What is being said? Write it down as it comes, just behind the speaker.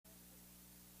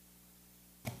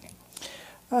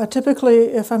Typically,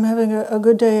 if I'm having a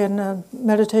good day in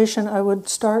meditation, I would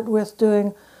start with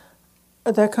doing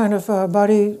that kind of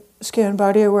body scan,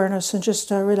 body awareness, and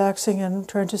just relaxing and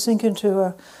trying to sink into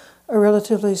a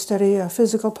relatively steady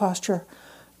physical posture.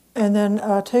 And then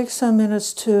take some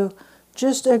minutes to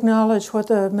just acknowledge what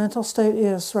the mental state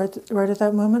is right at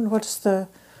that moment. What's the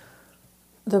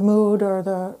mood or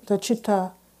the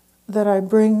citta that I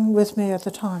bring with me at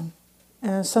the time.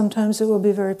 And sometimes it will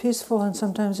be very peaceful, and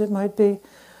sometimes it might be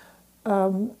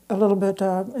a little bit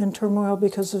in turmoil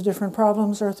because of different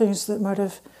problems or things that might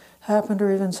have happened,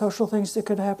 or even social things that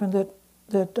could happen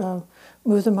that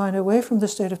move the mind away from the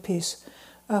state of peace.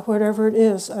 Whatever it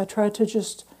is, I try to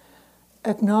just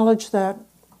acknowledge that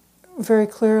very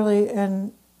clearly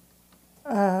and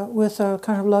with a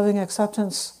kind of loving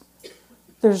acceptance.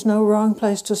 There's no wrong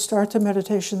place to start the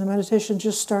meditation. The meditation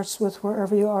just starts with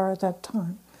wherever you are at that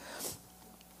time.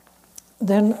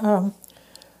 Then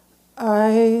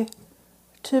I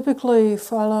typically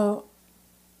follow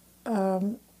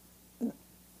the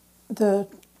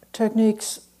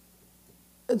techniques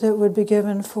that would be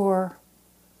given for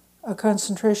a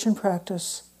concentration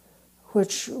practice,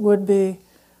 which would be,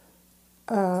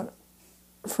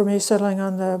 for me, settling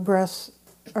on the breath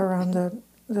around the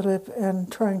lip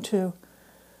and trying to,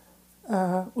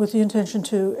 with the intention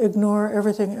to ignore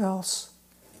everything else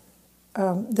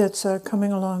that's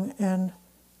coming along, and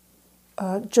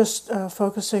just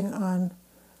focusing on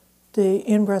the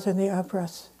in-breath and the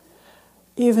out-breath.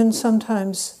 Even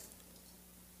sometimes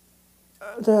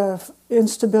the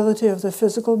instability of the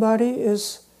physical body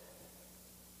is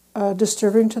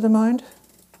disturbing to the mind.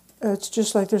 It's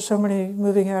just like there's so many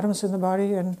moving atoms in the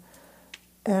body,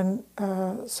 and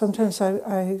sometimes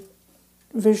I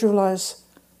visualize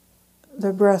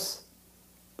the breath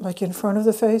like in front of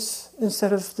the face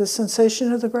instead of the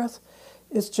sensation of the breath.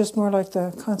 It's just more like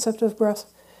the concept of breath.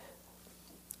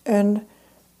 And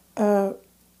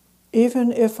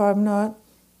even if I'm not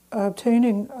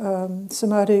obtaining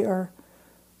samadhi or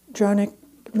jhanic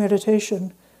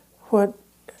meditation, what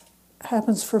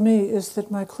happens for me is that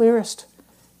my clearest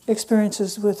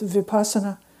experiences with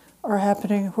vipassana are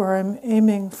happening where I'm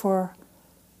aiming for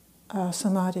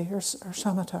samadhi or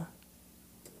samatha.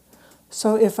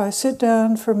 So if I sit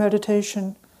down for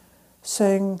meditation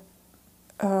saying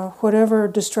whatever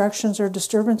distractions or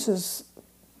disturbances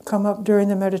come up during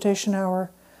the meditation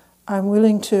hour, I'm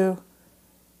willing to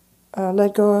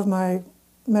let go of my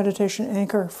meditation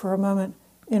anchor for a moment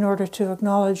in order to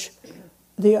acknowledge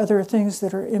the other things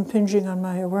that are impinging on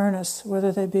my awareness,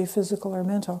 whether they be physical or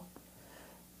mental.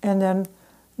 And then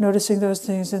noticing those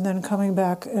things, and then coming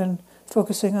back and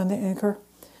focusing on the anchor.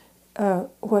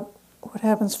 What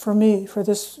happens for me, for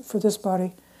this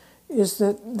body, is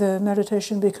that the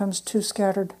meditation becomes too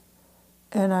scattered,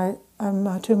 and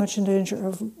I'm too much in danger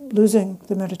of losing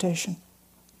the meditation.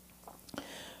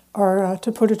 Or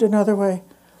to put it another way,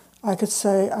 I could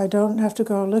say I don't have to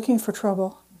go looking for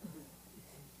trouble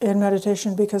in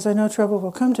meditation because I know trouble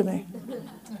will come to me.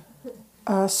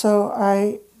 So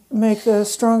I make the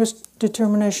strongest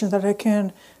determination that I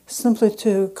can simply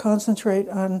to concentrate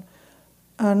on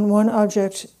one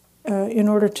object in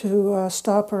order to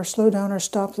stop or slow down or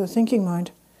stop the thinking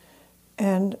mind.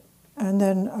 And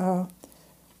then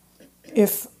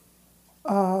if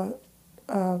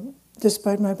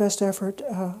despite my best effort,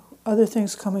 other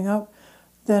things coming up,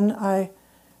 then I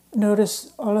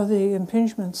notice all of the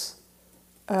impingements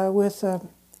with a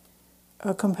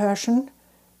compassion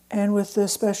and with the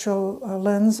special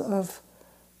lens of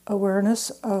awareness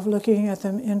of looking at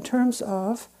them in terms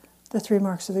of the three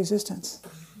marks of existence.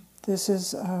 This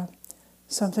is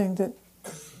something that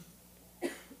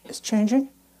is changing.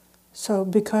 So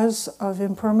because of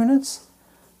impermanence,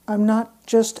 I'm not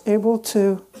just able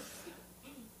to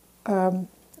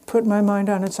put my mind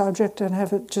on its object and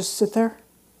have it just sit there,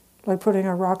 like putting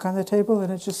a rock on the table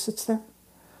and it just sits there.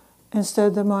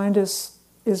 Instead, the mind is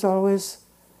always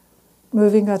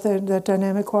moving at that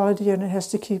dynamic quality, and it has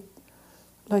to keep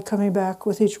like coming back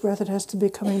with each breath. It has to be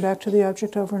coming back to the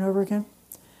object over and over again.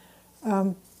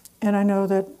 And I know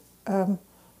that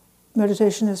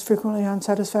meditation is frequently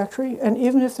unsatisfactory, and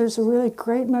even if there's a really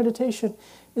great meditation,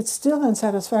 it's still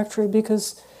unsatisfactory,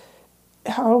 because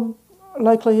how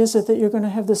likely is it that you're going to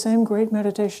have the same great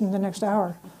meditation the next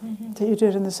hour that you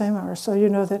did in the same hour? So you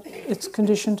know that it's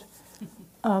conditioned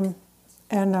and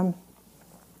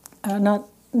not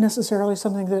necessarily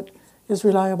something that is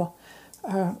reliable.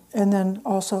 And then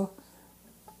also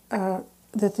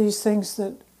that these things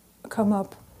that come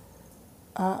up,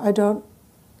 I don't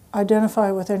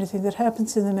identify with anything that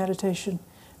happens in the meditation,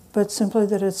 but simply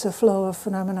that it's a flow of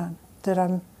phenomenon, that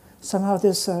I'm somehow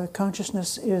this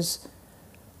consciousness is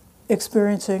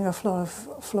experiencing a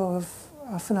flow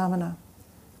of phenomena,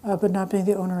 but not being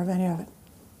the owner of any of it.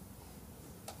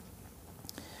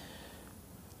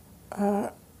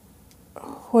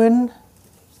 When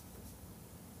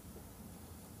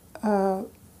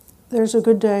there's a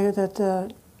good day that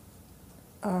the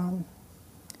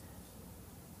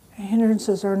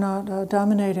hindrances are not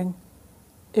dominating,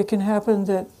 it can happen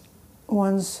that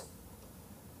one's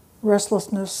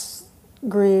restlessness,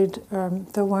 greed,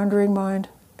 the wandering mind,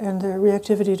 and the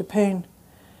reactivity to pain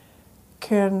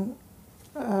can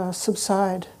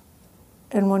subside,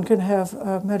 and one can have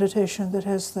a meditation that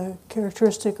has the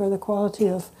characteristic or the quality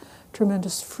of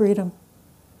tremendous freedom,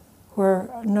 where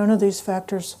none of these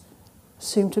factors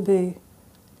seem to be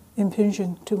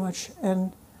impinging too much,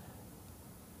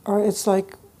 or it's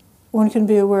like one can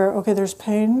be aware, okay, there's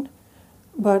pain,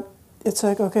 but it's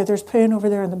like, okay, there's pain over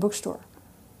there in the bookstore,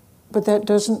 but that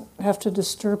doesn't have to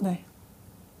disturb me.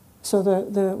 So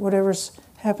the whatever's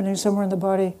happening somewhere in the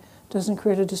body doesn't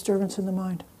create a disturbance in the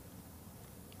mind.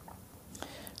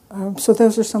 So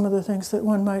those are some of the things that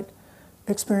one might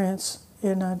experience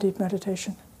in deep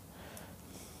meditation.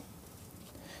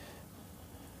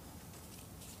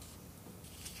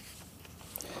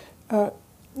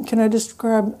 Can I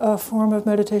describe a form of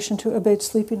meditation to abate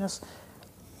sleepiness?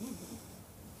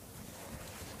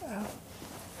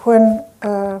 When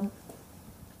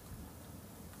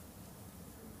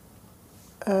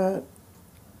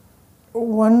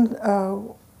one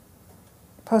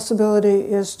possibility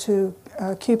is to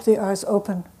keep the eyes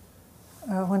open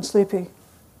when sleepy.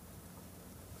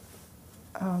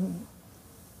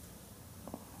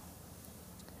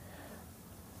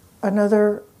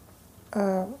 Another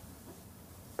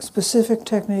specific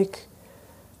technique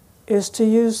is to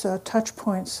use touch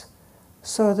points,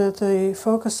 so that the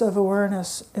focus of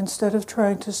awareness, instead of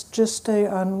trying to just stay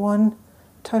on one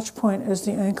touch point as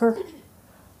the anchor,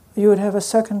 you would have a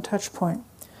second touch point.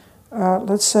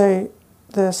 Let's say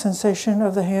the sensation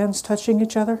of the hands touching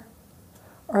each other,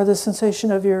 or the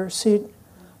sensation of your seat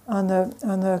on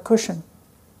the cushion.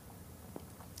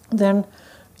 Then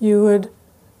you would,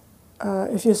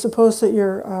 if you suppose that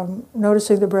you're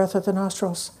noticing the breath at the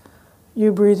nostrils,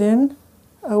 you breathe in,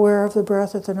 aware of the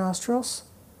breath at the nostrils,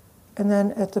 and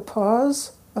then at the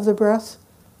pause of the breath,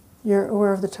 you're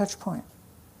aware of the touch point.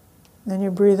 Then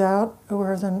you breathe out,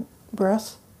 aware of the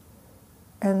breath,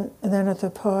 and then at the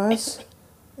pause,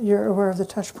 you're aware of the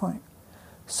touch point.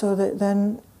 So that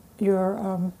then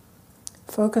your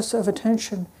focus of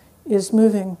attention is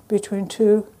moving between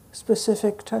two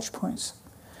specific touch points.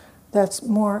 That's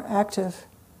more active,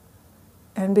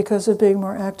 and because of being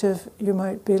more active, you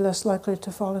might be less likely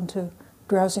to fall into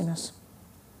drowsiness.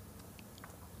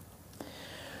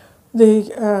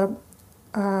 The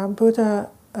Buddha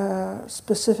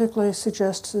specifically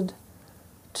suggested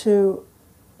to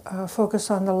focus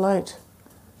on the light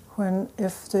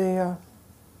if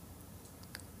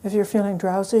you're feeling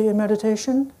drowsy in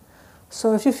meditation.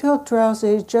 So if you feel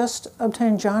drowsy, just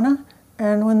obtain jhana,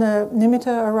 and when the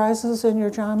nimitta arises in your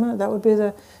jhana, that would be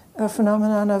the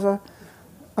phenomenon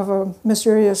of a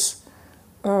mysterious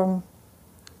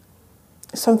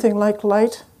something like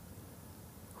light,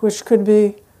 which could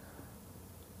be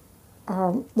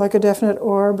like a definite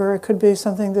orb, or it could be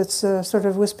something that's sort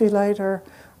of wispy light, or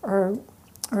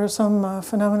some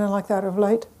phenomenon like that of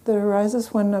light that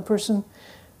arises when a person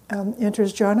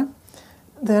enters jhana.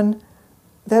 Then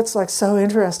that's like so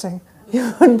interesting.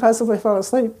 You wouldn't possibly fall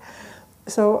asleep.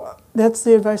 So that's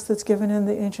the advice that's given in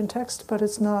the ancient text, but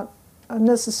it's not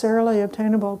necessarily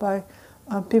obtainable by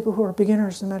people who are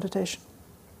beginners in meditation.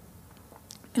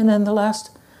 And then the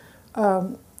last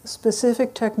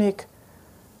specific technique,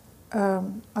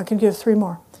 I can give three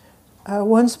more.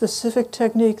 One specific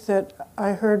technique that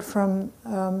I heard from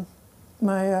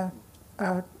my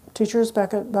teachers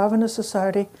back at Bhavana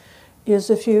Society is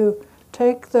if you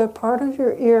take the part of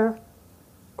your ear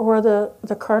where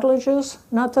the cartilage is,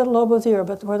 not the lobe of the ear,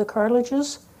 but where the cartilage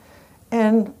is,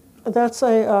 and that's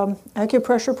a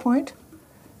acupressure point,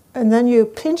 and then you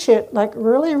pinch it like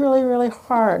really, really, really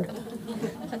hard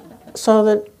so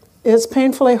that it's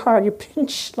painfully hard. You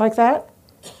pinch like that,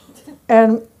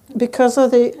 and because of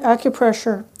the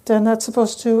acupressure, then that's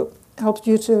supposed to help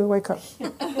you to wake up.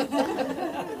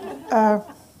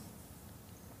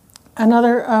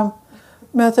 Another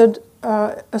method,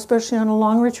 especially on a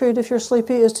long retreat if you're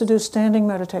sleepy, is to do standing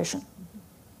meditation.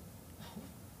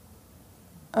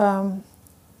 I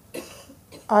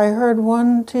heard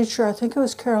one teacher, I think it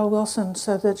was Carol Wilson,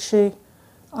 said that she,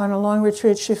 on a long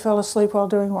retreat, she fell asleep while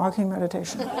doing walking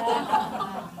meditation.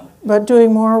 But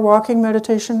doing more walking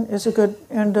meditation is a good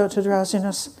antidote to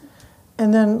drowsiness.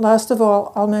 And then last of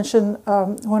all, I'll mention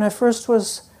when I first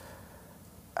was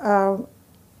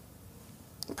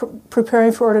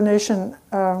preparing for ordination,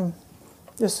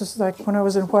 this is like when I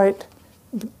was in White,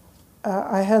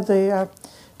 I had the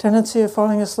tendency of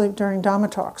falling asleep during Dhamma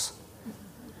talks.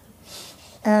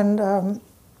 And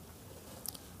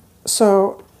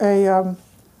so a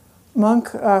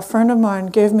monk, a friend of mine,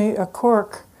 gave me a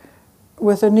cork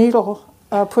with a needle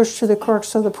pushed to the cork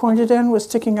so the pointed end was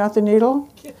sticking out the needle.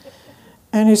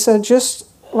 And he said, just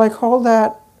like hold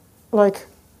that like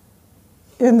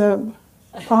in the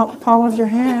palm of your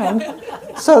hand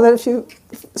so that if you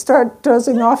start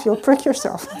dozing off, you'll prick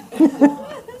yourself.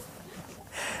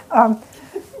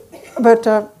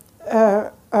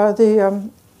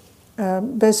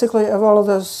 Basically, of all of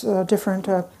those different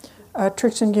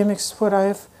tricks and gimmicks, what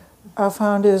I've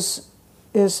found is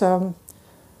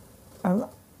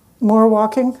more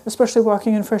walking, especially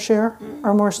walking in fresh air,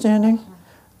 or more standing.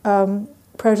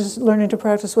 Learning to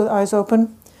practice with eyes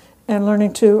open, and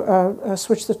learning to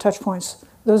switch the touch points.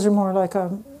 Those are more like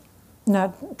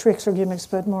not tricks or gimmicks,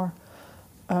 but more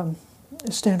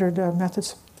standard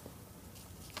methods.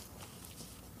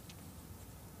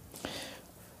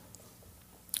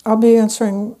 I'll be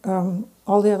answering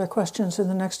all the other questions in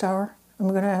the next hour. I'm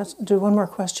going to do one more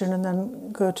question and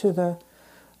then go to the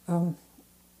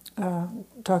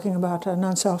talking about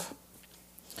non-self.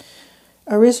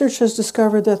 Research has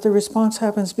discovered that the response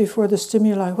happens before the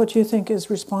stimuli. What do you think is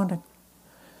responding?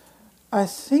 I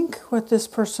think what this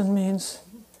person means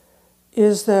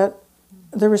is that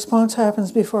the response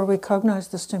happens before we cognize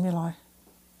the stimuli.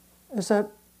 Is that,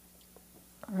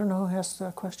 I don't know who asked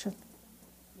that question.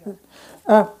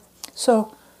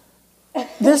 So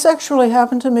this actually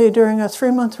happened to me during a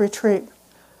 3-month retreat.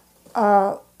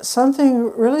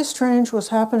 Something really strange was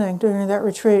happening during that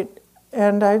retreat,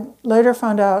 and I later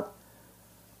found out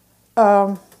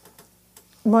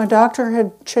my doctor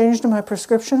had changed my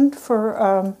prescription for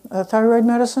a thyroid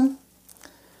medicine,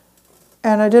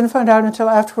 and I didn't find out until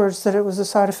afterwards that it was a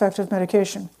side effect of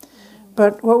medication.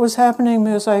 But what was happening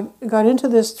was I got into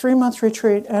this 3-month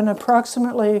retreat, and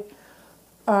approximately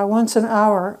once an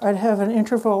hour, I'd have an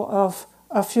interval of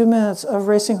a few minutes of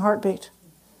racing heartbeat.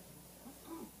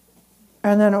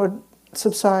 And then it would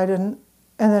subside, and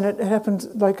then it happened,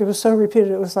 like it was so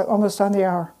repeated, it was like almost on the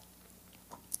hour.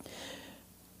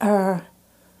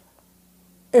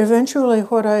 Eventually,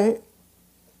 what I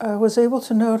was able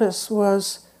to notice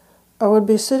was I would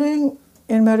be sitting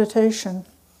in meditation,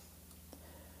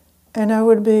 and I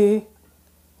would be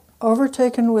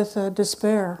overtaken with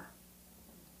despair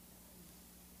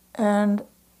and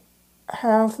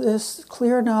have this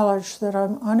clear knowledge that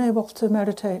I'm unable to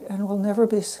meditate and will never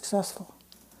be successful.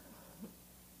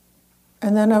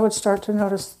 And then I would start to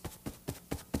notice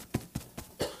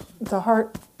the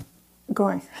heart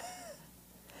going.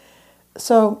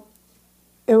 So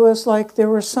it was like there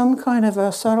was some kind of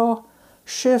a subtle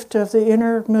shift of the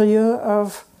inner milieu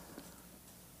of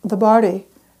the body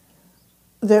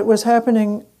that was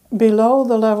happening below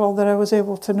the level that I was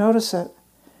able to notice it,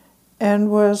 and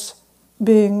was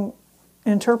being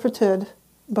interpreted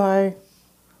by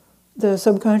the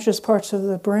subconscious parts of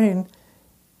the brain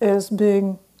as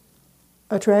being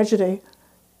a tragedy.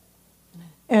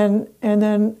 And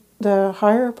then the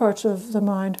higher parts of the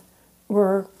mind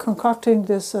were concocting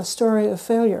this story of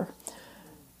failure.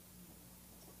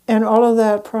 And all of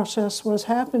that process was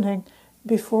happening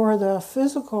before the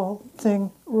physical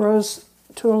thing rose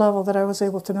to a level that I was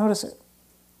able to notice it.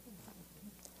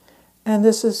 And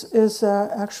this is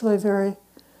actually very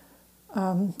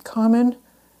common.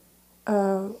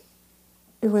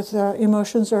 With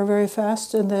emotions are very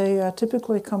fast, and they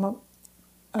typically come up,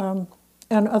 and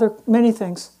many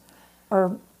things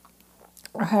are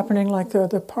happening. Like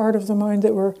the part of the mind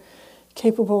that we're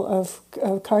capable of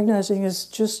cognizing is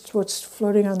just what's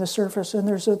floating on the surface, and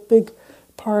there's a big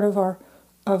part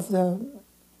of the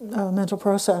mental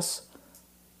process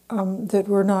that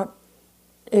we're not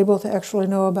able to actually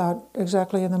know about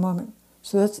exactly in the moment.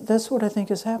 So that's what I think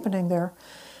is happening there,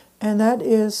 and that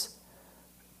is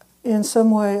in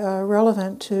some way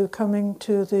relevant to coming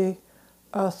to the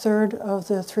third of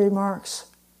the 3 marks,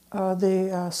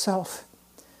 the self,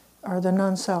 or the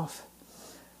non-self.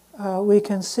 We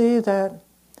can see that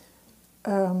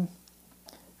the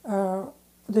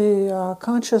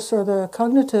conscious or the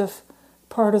cognitive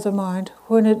part of the mind,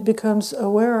 when it becomes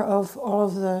aware of all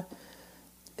of the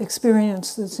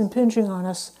experience that's impinging on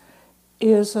us,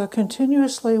 is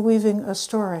continuously weaving a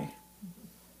story.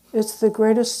 It's the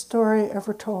greatest story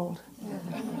ever told.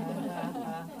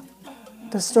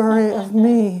 The story of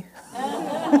me.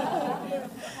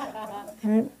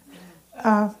 Right?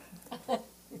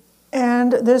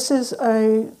 And this is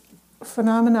a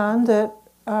phenomenon that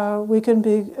we can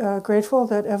be grateful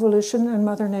that evolution and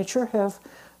Mother Nature have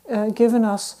given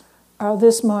us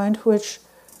this mind, which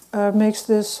makes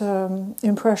this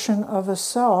impression of a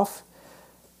self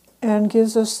and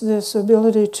gives us this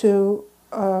ability to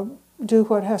do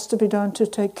what has to be done to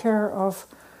take care of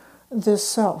this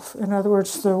self. In other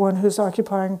words, the one who's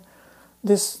occupying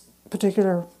this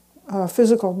particular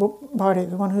physical body,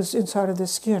 the one who's inside of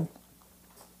this skin.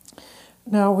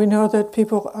 Now, we know that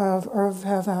people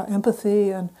have empathy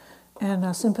and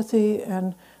sympathy,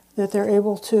 and that they're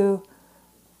able to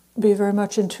be very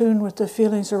much in tune with the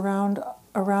feelings around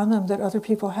them that other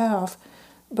people have.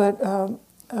 But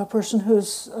a person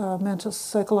who's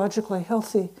psychologically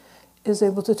healthy is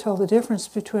able to tell the difference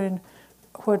between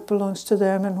what belongs to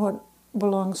them and what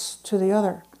belongs to the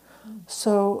other.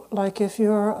 So, like if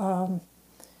you're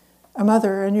a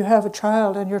mother and you have a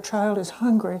child and your child is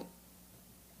hungry,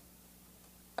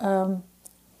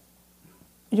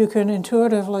 you can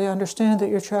intuitively understand that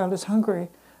your child is hungry,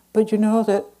 but you know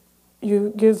that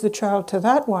you give the child to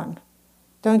that one.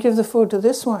 Don't give the food to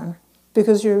this one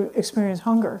because you experience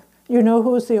hunger. You know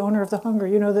who is the owner of the hunger.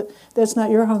 You know that that's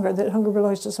not your hunger, that hunger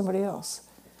belongs to somebody else.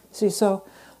 See, so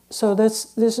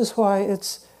this is why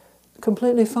it's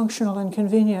completely functional and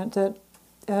convenient that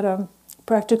at a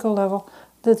practical level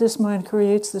that this mind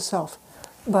creates the self.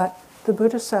 But the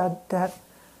Buddha said that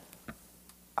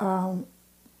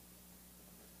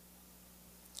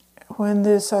when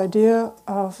this idea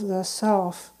of the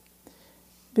self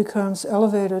becomes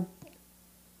elevated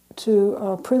to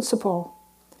a principle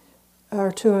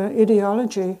or to an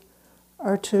ideology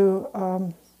or to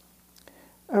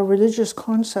a religious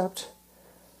concept,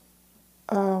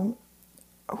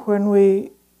 when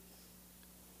we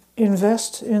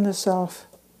invest in the self,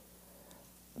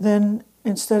 then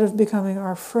instead of becoming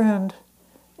our friend,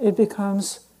 it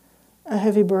becomes a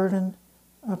heavy burden,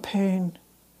 a pain,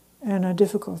 and a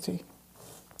difficulty.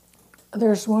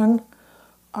 There's one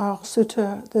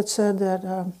sutta that said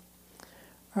that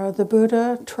the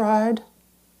Buddha tried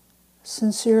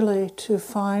sincerely to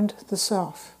find the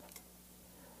self.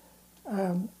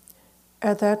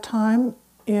 At that time,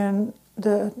 in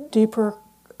the deeper,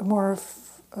 more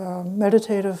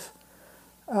meditative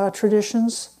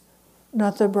traditions,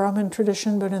 not the Brahmin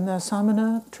tradition, but in the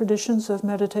Samana traditions of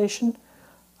meditation,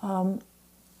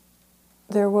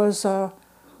 there was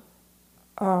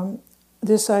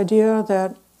this idea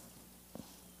that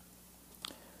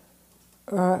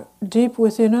deep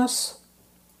within us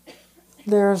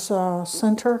there's a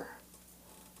center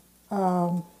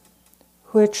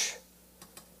which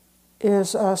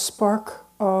is a spark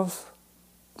of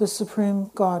the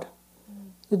Supreme God,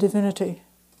 the divinity.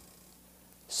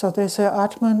 So they say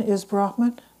Atman is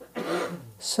Brahman.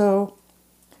 So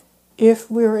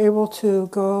if we're able to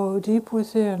go deep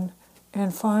within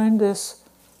and find this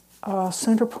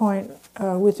center point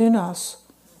within us,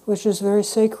 which is very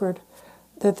sacred,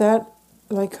 that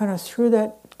like kind of through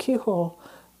that keyhole,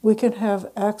 we can have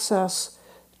access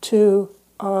to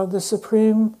the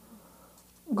Supreme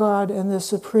God and the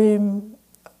Supreme,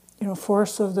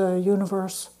 force of the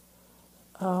universe,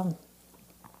 the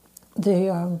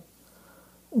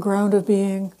ground of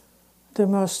being, the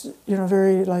most,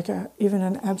 very like even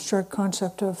an abstract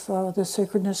concept of the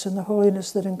sacredness and the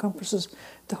holiness that encompasses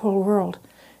the whole world.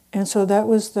 And so that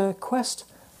was the quest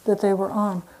that they were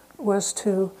on, was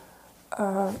to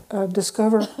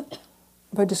discover,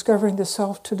 by discovering the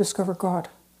self, to discover God,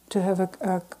 to have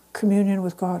a communion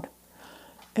with God.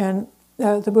 And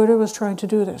the Buddha was trying to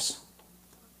do this.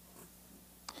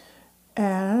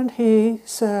 And he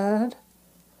said,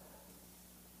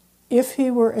 if he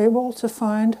were able to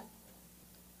find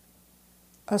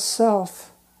a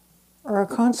self or a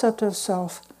concept of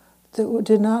self that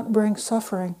did not bring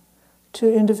suffering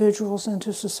to individuals and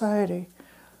to society,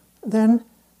 then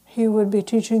he would be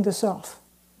teaching the self.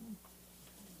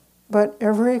 But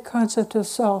every concept of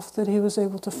self that he was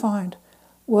able to find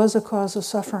was a cause of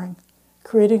suffering,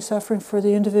 creating suffering for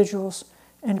the individuals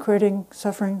and creating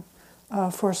suffering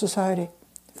for society,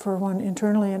 for one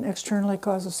internally and externally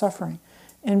causes suffering.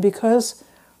 And because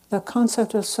the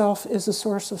concept of self is the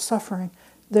source of suffering,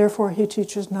 therefore he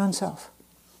teaches non-self.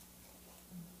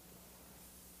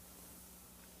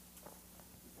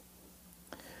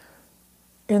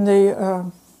 In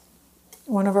the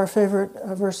one of our favorite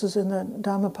verses in the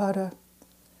Dhammapada,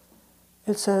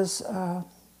 it says,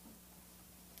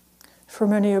 for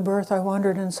many a birth I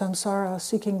wandered in samsara,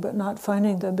 seeking but not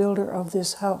finding the builder of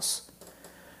this house.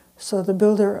 So the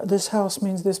builder of this house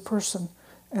means this person,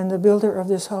 and the builder of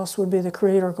this house would be the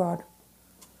Creator God.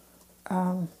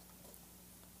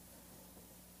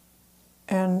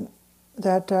 And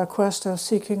that quest of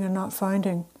seeking and not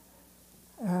finding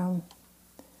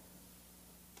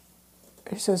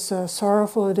he says,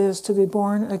 sorrowful it is to be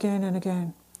born again and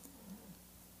again.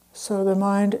 So the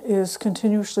mind is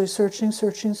continuously searching,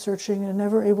 searching, searching, and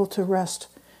never able to rest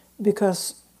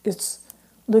because it's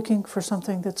looking for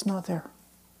something that's not there.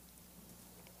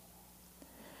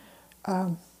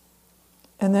 And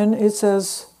then it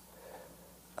says,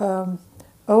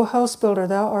 O house builder,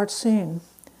 thou art seen.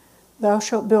 Thou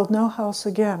shalt build no house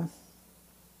again.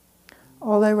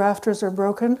 All thy rafters are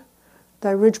broken,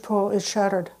 thy ridgepole is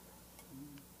shattered.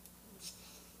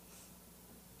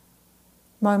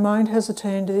 My mind has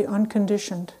attained the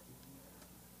unconditioned.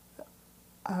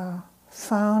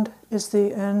 Found is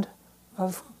the end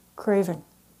of craving.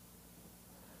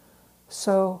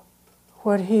 So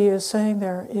what he is saying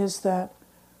there is that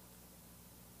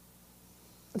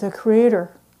the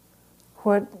Creator,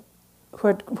 what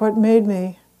made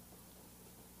me,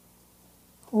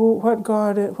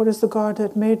 what is the God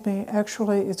that made me?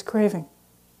 Actually, it's craving.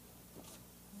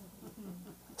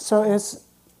 So it's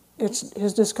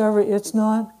his discovery. It's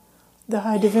not the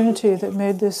high divinity that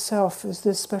made this self, is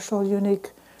this special,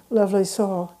 unique, lovely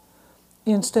soul.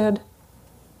 Instead,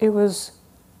 it was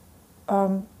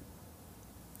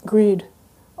greed,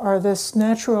 or this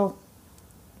natural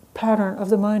pattern of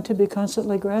the mind to be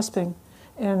constantly grasping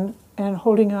and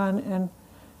holding on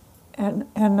and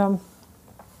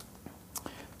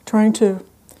trying to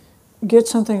get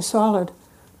something solid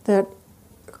that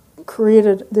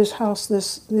created this house,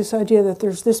 this idea that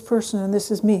there's this person and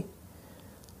this is me.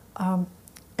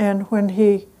 And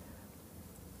when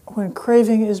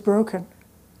craving is broken,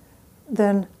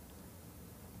 then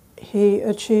he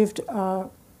achieved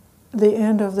the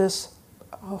end of this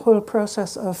whole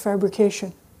process of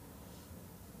fabrication,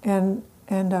 and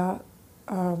the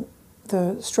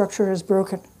structure is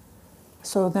broken.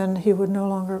 So then he would no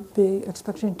longer be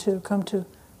expecting to come to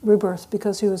rebirth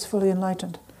because he was fully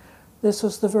enlightened. This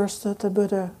was the verse that the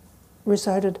Buddha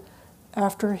recited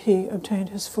after he obtained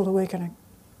his full awakening.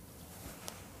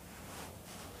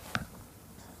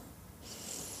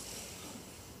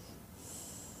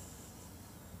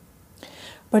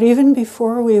 But even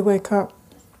before we wake up,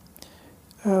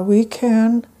 we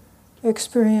can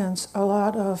experience a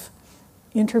lot of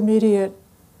intermediate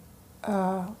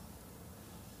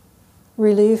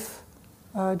relief,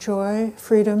 joy,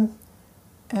 freedom,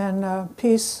 and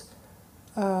peace,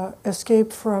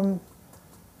 escape from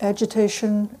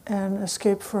agitation and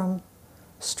escape from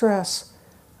stress,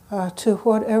 to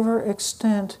whatever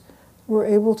extent we're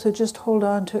able to just hold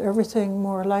on to everything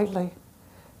more lightly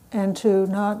and to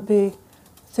not be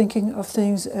thinking of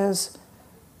things as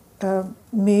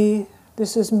me,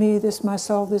 this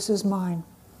myself, this is mine.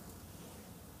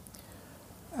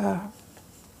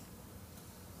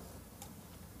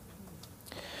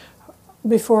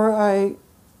 Before I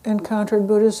encountered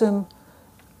Buddhism,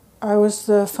 I was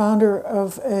the founder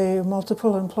of a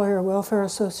multiple employer welfare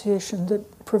association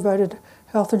that provided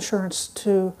health insurance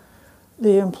to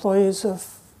the employees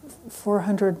of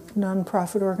 400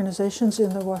 nonprofit organizations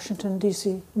in the Washington,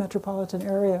 D.C. metropolitan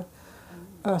area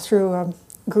through a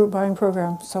group buying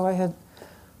program. So I had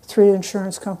 3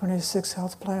 insurance companies, 6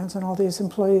 health plans, and all these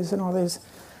employees and all these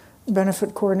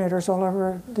benefit coordinators all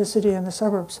over the city and the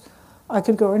suburbs. I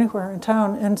could go anywhere in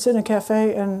town and sit in a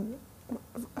cafe and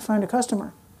find a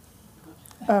customer.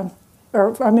 Find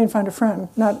a friend.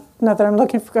 Not that I'm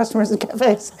looking for customers at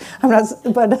cafes. I'm not,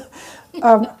 but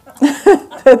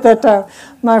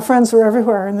my friends were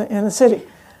everywhere in the city,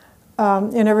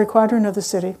 in every quadrant of the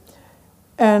city,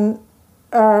 and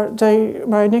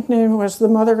my nickname was the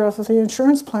mother of the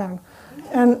insurance plan,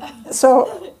 and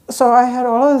so I had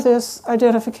all of this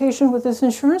identification with this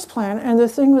insurance plan, and the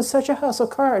thing was such a house of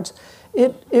cards.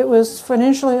 It was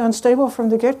financially unstable from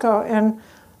the get-go, and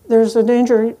there's a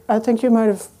danger. I think you might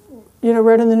have,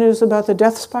 read in the news about the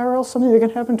death spiral, something that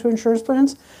can happen to insurance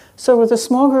plans. So with a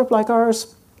small group like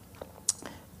ours,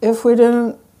 if we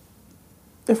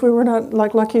were not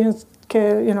like lucky and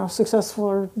successful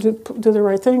or do the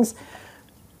right things,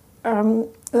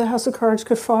 the house of cards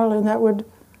could fall, and that would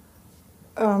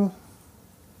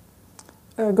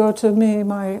go to me,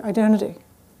 my identity.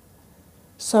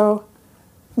 So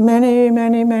many,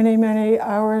 many, many, many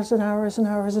hours and hours and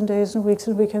hours and days and weeks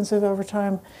and weekends of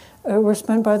overtime were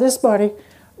spent by this body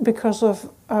because of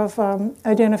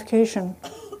identification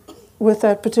with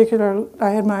that particular.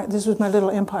 This was my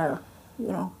little empire,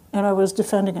 and I was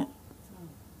defending it.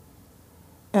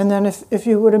 And then if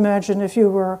you would imagine if you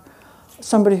were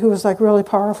somebody who was like really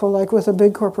powerful, like with a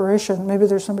big corporation, maybe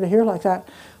there's somebody here like that,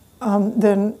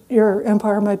 then your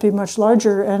empire might be much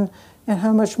larger, and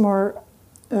how much more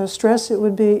stress it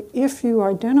would be if you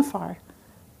identify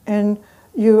and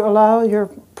you allow your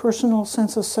personal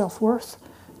sense of self-worth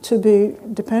to be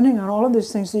depending on all of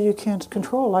these things that you can't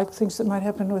control, like things that might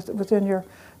happen within your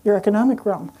economic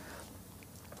realm.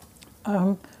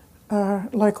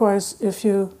 Likewise, if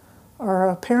you are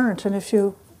a parent and if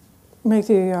you make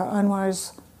the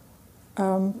unwise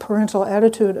parental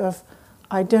attitude of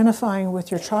identifying with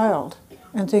your child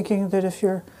and thinking that if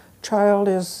your child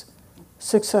is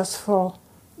successful,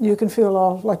 you can feel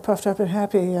all like puffed up and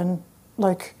happy and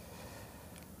like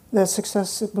that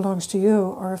success belongs to you,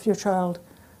 or if your child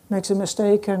makes a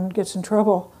mistake and gets in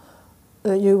trouble,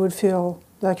 that you would feel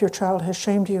like your child has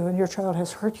shamed you and your child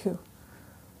has hurt you.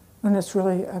 And it's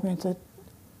really, I mean, the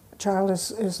child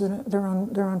is their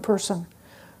own person.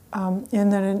 And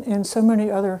then in so many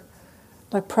other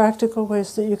like practical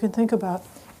ways that you can think about,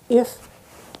 if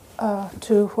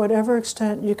to whatever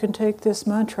extent you can take this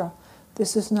mantra,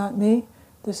 this is not me,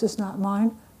 this is not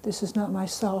mine, this is not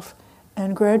myself,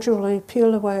 and gradually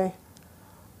peel away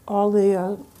all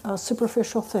the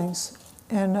superficial things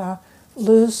and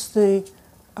lose the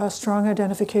strong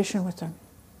identification with them.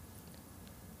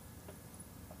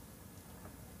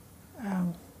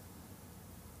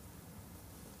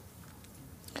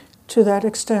 To that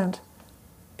extent,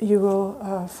 you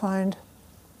will find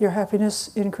your happiness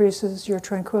increases, your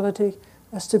tranquility,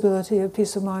 a stability, a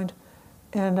peace of mind,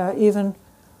 and even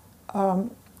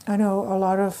I know a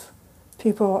lot of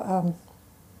people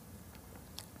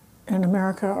in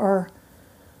America are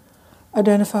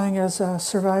identifying as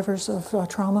survivors of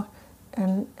trauma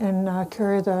and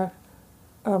carry the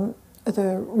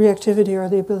reactivity or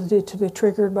the ability to be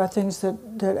triggered by things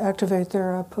that activate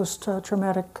their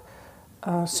post-traumatic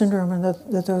syndrome, and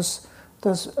that those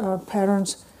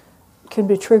patterns can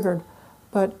be triggered,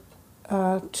 but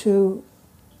to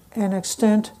an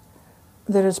extent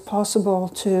that it's possible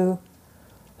to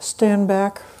stand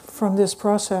back from this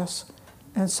process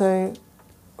and say,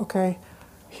 okay,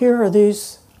 here are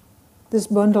this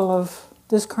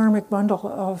karmic bundle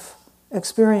of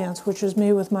experience, which is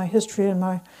me with my history and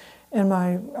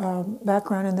my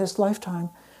background in this lifetime,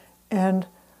 and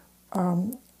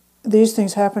these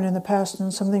things happen in the past,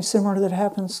 and something similar that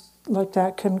happens like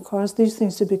that can cause these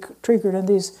things to be triggered and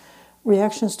these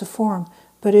reactions to form.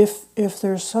 But if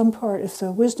there's some part, if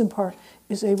the wisdom part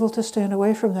is able to stand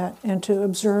away from that and to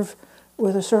observe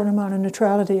with a certain amount of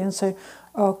neutrality and say,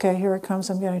 okay, here it comes,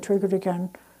 I'm getting triggered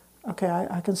again. Okay,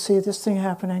 I can see this thing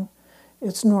happening.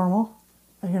 It's normal.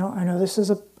 I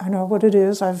know what it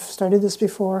is. I've studied this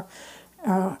before.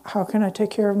 How can I take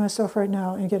care of myself right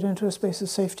now and get into a space of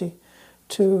safety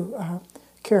to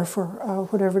care for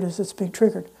whatever it is that's being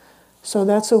triggered? So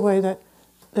that's a way that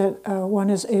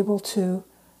one is able to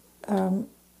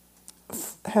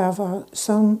have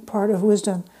some part of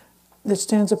wisdom that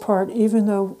stands apart, even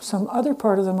though some other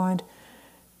part of the mind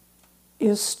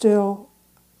is still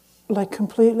like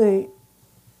completely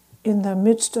in the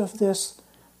midst of this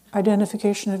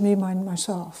identification of me, mine,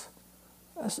 myself.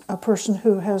 A person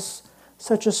who has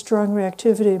such a strong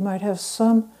reactivity might have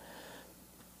some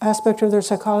aspect of their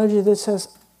psychology that says,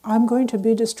 I'm going to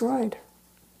be destroyed.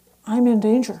 I'm in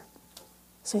danger.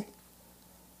 See?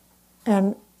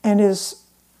 And is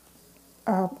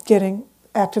getting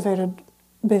activated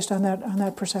based on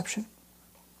that perception.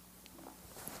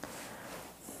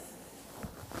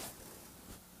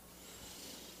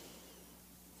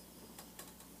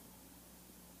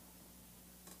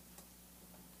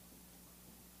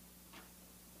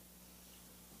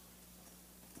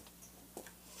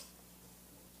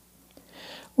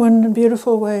 One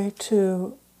beautiful way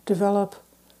to develop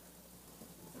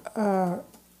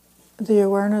the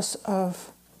awareness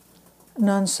of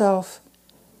non-self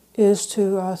is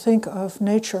to think of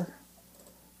nature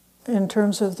in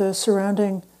terms of the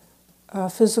surrounding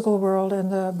physical world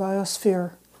and the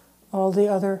biosphere, all the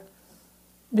other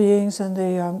beings and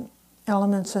the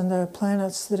elements and the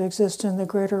planets that exist in the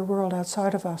greater world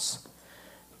outside of us,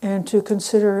 and to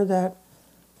consider that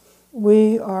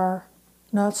we are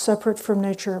not separate from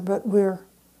nature, but we're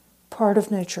part of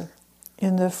nature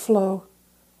in the flow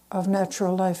of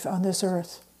natural life on this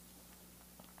earth.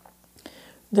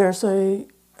 There's a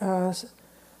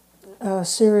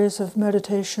series of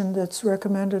meditation that's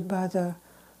recommended by the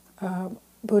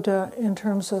Buddha in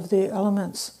terms of the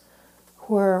elements,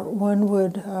 where one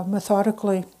would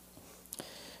methodically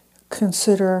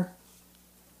consider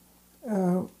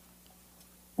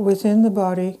within the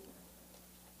body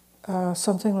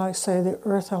something like, say, the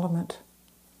earth element,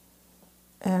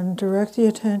 and direct the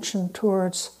attention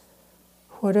towards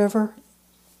whatever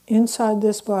inside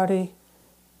this body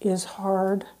is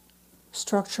hard,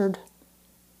 structured,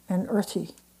 and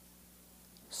earthy.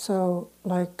 So,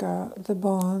 like the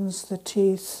bones, the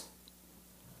teeth,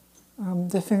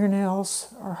 the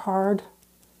fingernails are hard,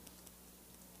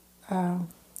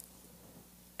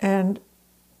 And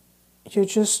you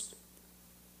just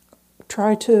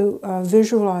try to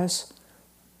visualize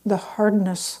the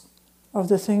hardness of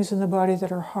the things in the body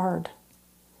that are hard.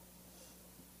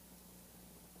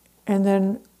 And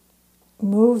then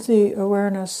move the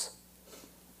awareness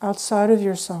outside of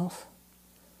yourself,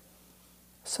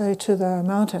 say to the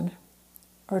mountain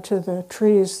or to the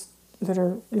trees that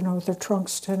are, with their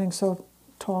trunks standing so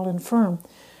tall and firm,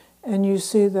 and you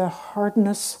see the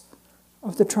hardness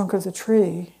of the trunk of the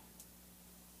tree,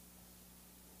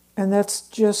 and that's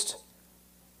just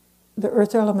the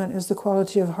earth element is the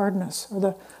quality of hardness, or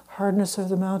the hardness of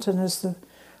the mountain is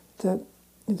the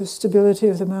stability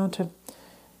of the mountain.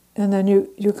 And then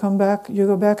you come back, you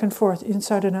go back and forth,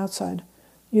 inside and outside.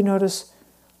 You notice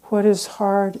what is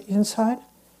hard inside,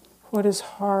 what is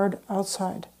hard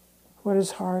outside, what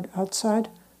is hard outside,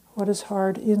 what is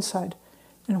hard inside.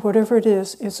 And whatever it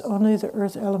is, it's only the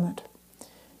earth element.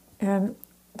 And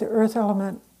the earth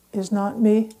element is not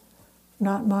me,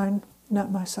 not mine,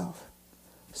 not myself.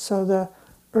 So the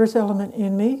earth element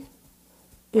in me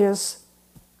is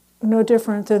no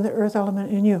different than the earth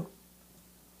element in you.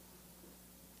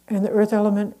 And the earth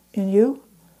element in you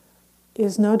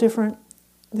is no different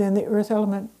than the earth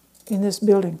element in this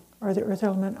building or the earth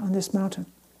element on this mountain.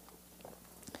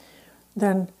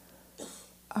 Then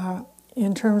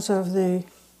in terms of the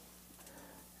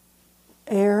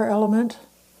air element,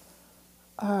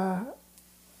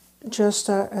 just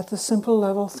at the simple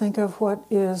level, think of what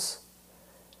is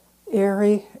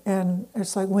airy, and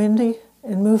it's like windy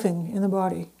and moving in the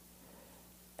body.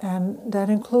 And that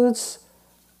includes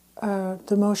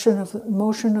the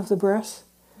motion of the breath,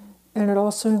 and it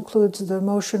also includes the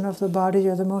motion of the body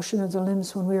or the motion of the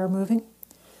limbs when we are moving.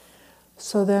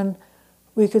 So then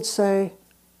we could say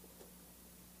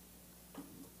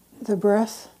the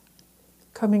breath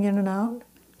coming in and out,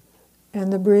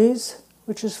 and the breeze,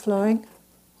 which is flowing,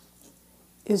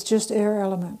 is just air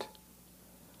element.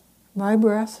 My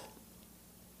breath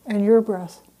and your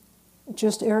breath,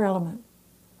 just air element.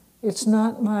 It's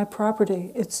not my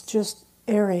property, it's just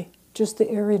airy, just the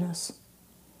airiness.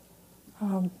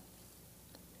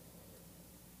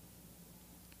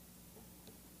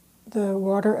 The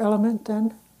water element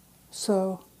then,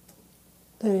 so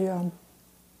the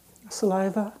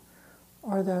saliva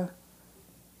or the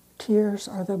tears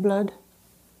or the blood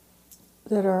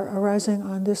that are arising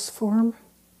on this form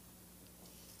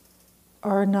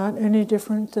are not any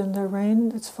different than the rain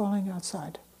that's falling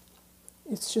outside.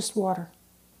 It's just water.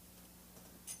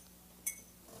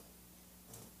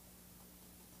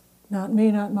 Not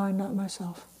me, not mine, not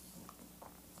myself.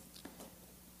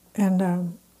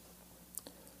 And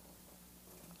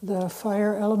the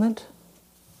fire element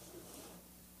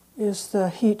is the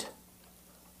heat,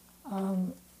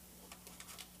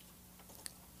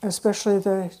 especially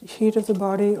the heat of the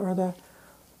body or the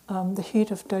heat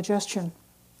of digestion.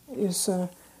 It's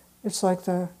like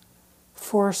the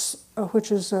force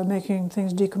which is making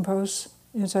things decompose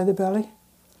inside the belly.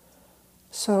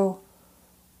 So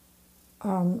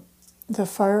the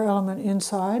fire element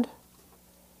inside,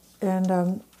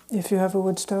 and if you have a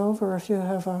wood stove or if you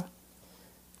have a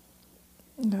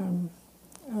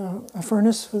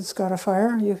furnace that's got a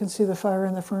fire, you can see the fire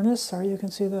in the furnace, or you can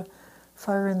see the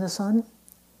fire in the sun,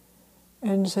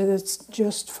 and say that's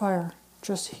just fire,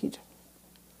 just heat.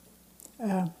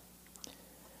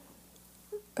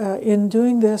 In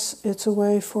doing this, it's a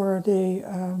way for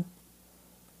the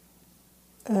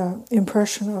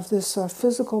impression of this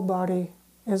physical body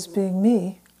as being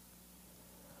me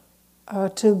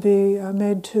to be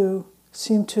made to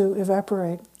seem to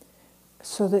evaporate,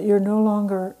 so that you're no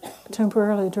longer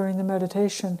temporarily during the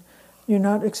meditation, you're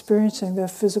not experiencing the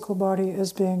physical body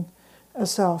as being a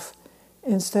self.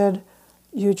 Instead,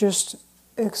 you're just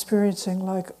experiencing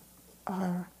like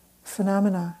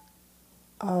phenomena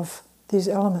of these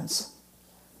elements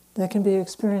that can be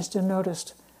experienced and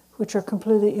noticed, which are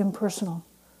completely impersonal,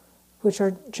 which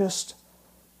are just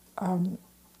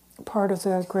part of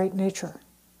the great nature.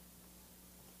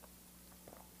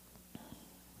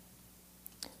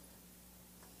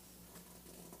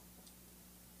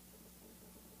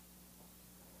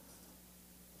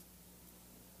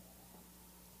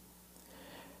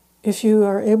 If you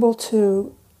are able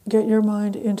to get your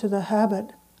mind into the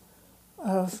habit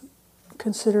of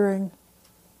considering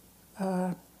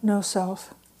no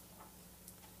self,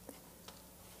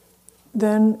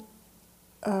 then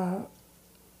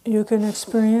you can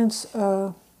experience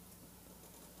a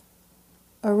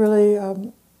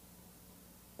really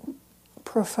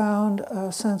profound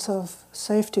sense of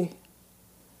safety,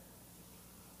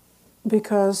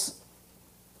 because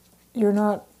you're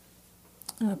not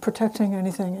protecting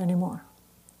anything anymore.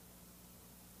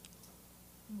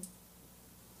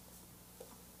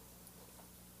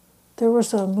 there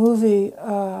was a movie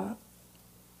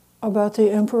about the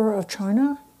Emperor of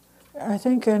China, I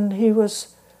think, and he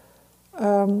was,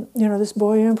 this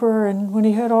boy emperor, and when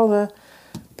he had all the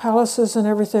palaces and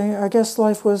everything, I guess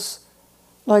life was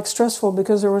like stressful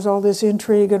because there was all this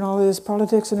intrigue and all this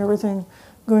politics and everything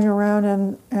going around,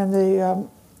 and the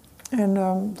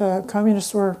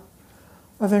communists were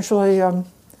eventually,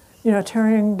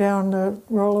 tearing down the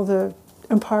role of the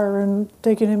empire and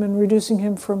taking him and reducing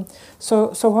him from.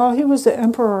 So while he was the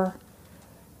emperor,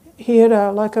 he had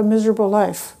like a miserable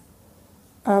life.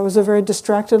 It was a very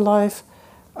distracted life,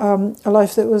 a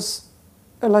life that was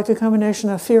like a combination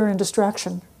of fear and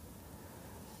distraction.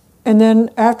 And then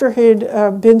after he'd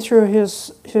been through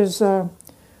his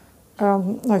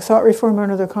like thought reform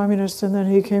under the communists, and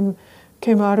then he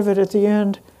came out of it at the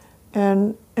end,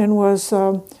 and was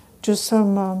just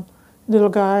some little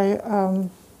guy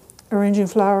arranging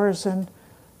flowers and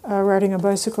riding a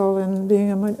bicycle and being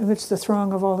amidst the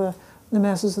throng of all the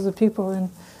masses of the people,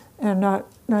 and not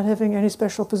having any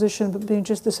special position, but being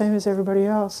just the same as everybody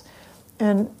else.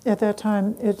 And at that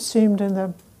time, it seemed in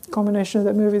the culmination of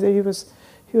that movie that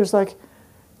he was like,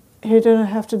 he didn't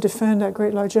have to defend that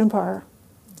great large empire,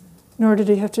 nor did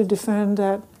he have to defend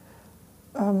that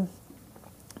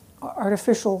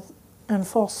artificial and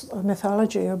false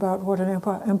mythology about what an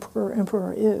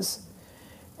emperor is.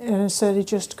 And instead he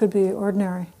just could be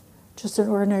ordinary, just an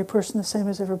ordinary person the same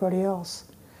as everybody else.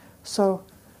 So,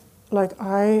 like,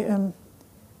 I am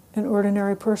an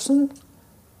ordinary person.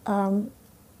 I'm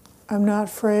not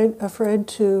afraid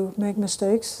to make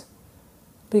mistakes,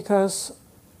 because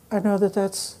I know that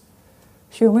that's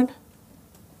human,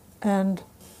 and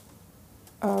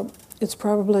it's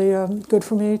probably good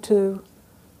for me to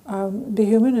be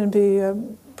human and be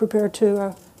prepared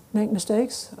to make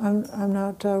mistakes. I'm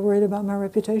not worried about my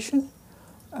reputation,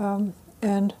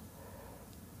 and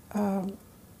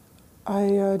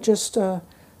I just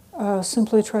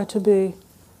simply try to be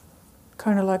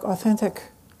kind of like authentic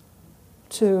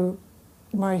to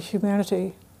my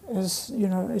humanity. As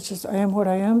it's just, I am what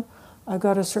I am. I've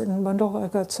got a certain bundle.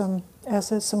 I've got some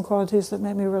assets, some qualities that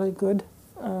make me a really good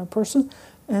person,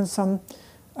 and some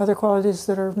other qualities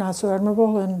that are not so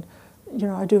admirable. And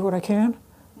I do what I can,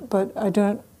 but I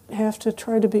don't have to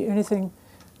try to be anything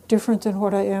different than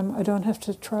what I am. I don't have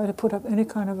to try to put up any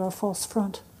kind of a false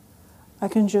front. I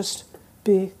can just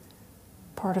be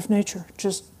part of nature,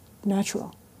 just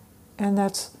natural. And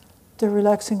that's the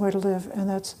relaxing way to live, and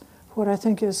that's what I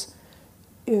think is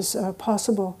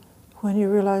possible when you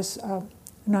realize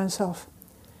non-self.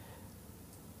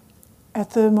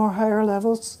 At the more higher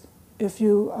levels, if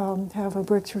you have a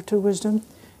breakthrough to wisdom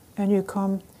and you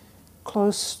come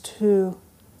close to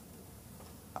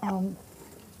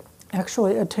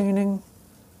actually attaining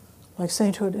like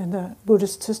sainthood in the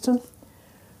Buddhist system,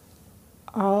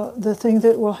 the thing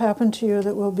that will happen to you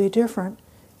that will be different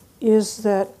is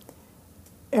that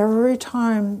every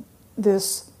time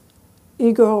this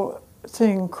ego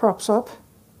thing crops up,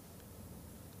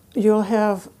 you'll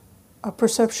have a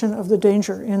perception of the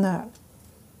danger in that.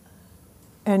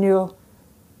 And you'll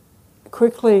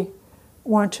quickly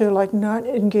want to like not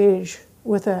engage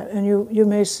with that. And you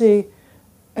may see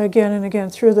again and again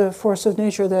through the force of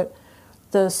nature that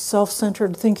the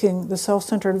self-centered thinking, the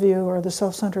self-centered view, or the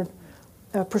self-centered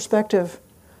perspective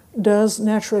does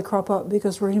naturally crop up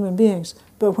because we're human beings.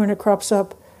 But when it crops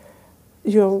up,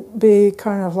 you'll be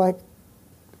kind of like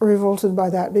revolted by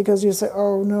that, because you say,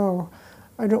 oh no,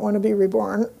 I don't want to be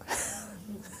reborn.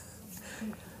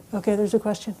 Okay, there's a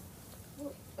question.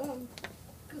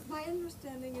 Because my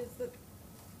understanding is that...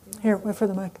 Here, wait for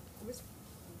the mic.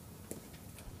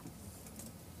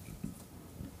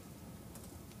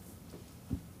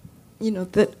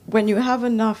 That when you have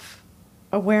enough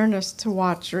awareness to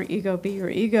watch your ego be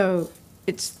your ego,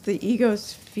 it's the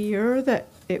ego's fear that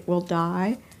it will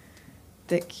die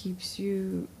that keeps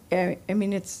you... I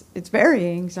mean, it's very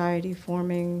anxiety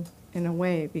forming in a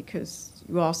way, because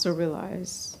you also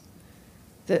realize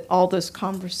that all this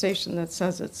conversation that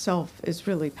says itself is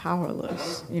really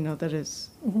powerless, that is,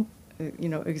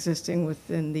 existing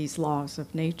within these laws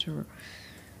of nature.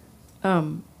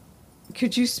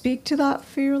 Could you speak to that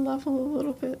fear level a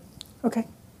little bit? Okay.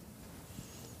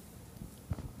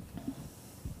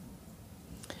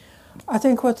 I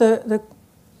think what the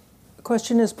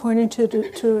question is pointing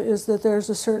to is that there's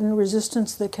a certain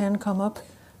resistance that can come up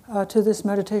to this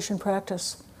meditation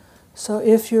practice. So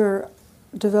if you're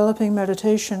developing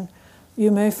meditation,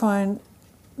 you may find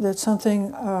that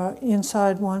something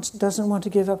inside doesn't want to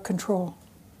give up control,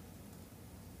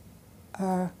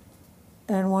 and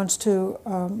wants to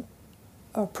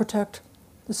protect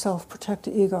the self, protect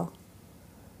the ego.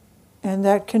 And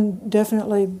that can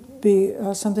definitely be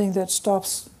something that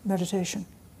stops meditation.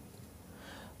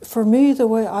 For me, the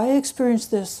way I experience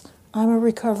this, I'm a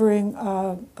recovering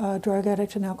drug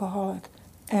addict and alcoholic.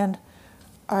 And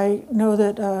I know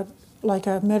that like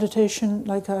a meditation,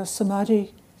 like a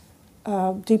samadhi,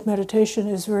 deep meditation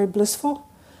is very blissful.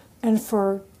 And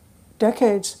for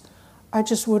decades, I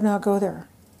just would not go there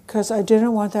because I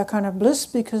didn't want that kind of bliss,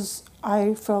 because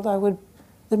I felt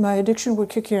that my addiction would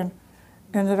kick in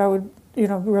and that I would,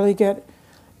 really get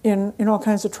in all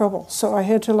kinds of trouble. So I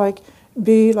had to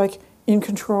be in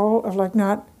control of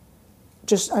not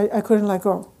just, I couldn't let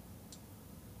go.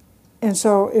 And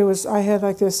so I had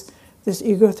this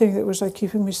ego thing that was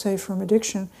keeping me safe from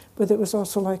addiction, but it was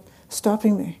also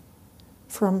stopping me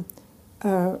from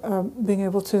being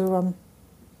able to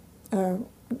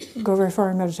go very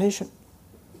far in meditation.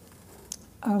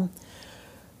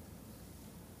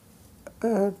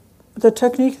 The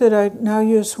technique that I now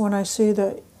use when I see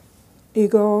the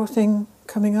ego thing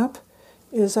coming up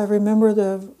is I remember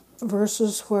the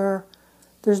verses where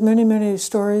there's many, many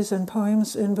stories and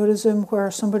poems in Buddhism where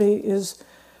somebody is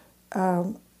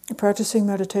practicing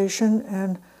meditation,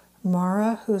 and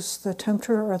Mara, who's the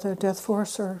tempter or the death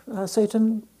force or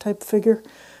Satan type figure,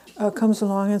 comes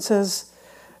along and says,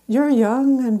 "You're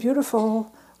young and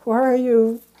beautiful. Why are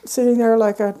you sitting there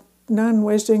like a nun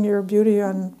wasting your beauty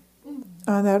on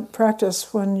that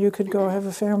practice when you could go have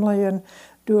a family and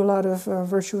do a lot of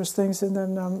virtuous things, and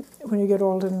then when you get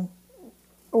older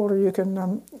you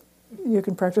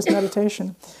can practice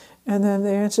meditation." And then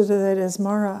the answer to that is,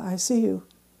 "Mara, I see you."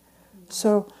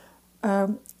 So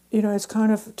it's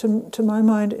kind of, to my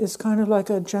mind, it's kind of like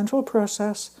a gentle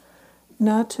process,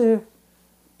 not to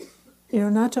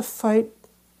fight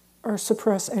or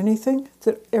suppress anything.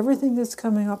 That everything that's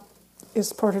coming up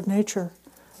is part of nature,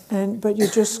 but you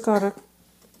just gotta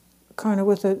kind of,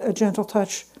 with a gentle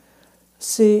touch,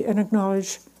 see and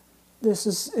acknowledge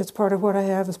it's part of what I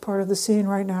have, it's part of the scene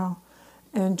right now,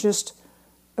 and just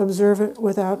observe it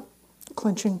without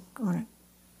clenching on it.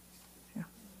 Yeah.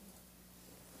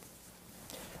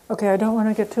 Okay, I don't want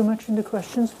to get too much into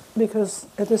questions because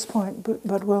at this point,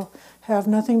 but we'll have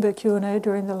nothing but Q&A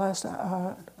during the last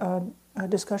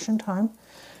discussion time.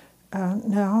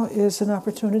 Now is an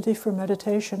opportunity for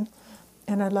meditation,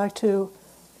 and I'd like to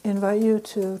invite you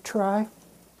to try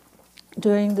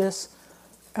doing this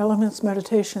elements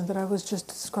meditation that I was just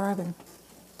describing.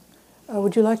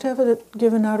 Would you like to have it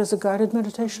given out as a guided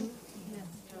meditation?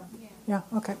 Yeah,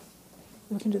 okay.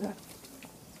 We can do that.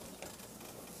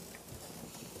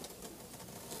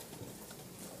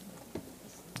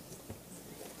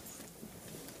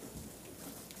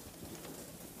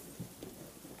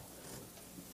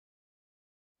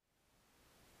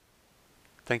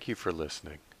 Thank you for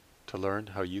listening. To learn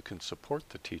how you can support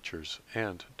the teachers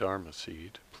and Dharma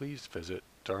Seed, please visit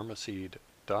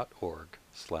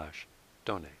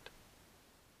dharmaseed.org/donate.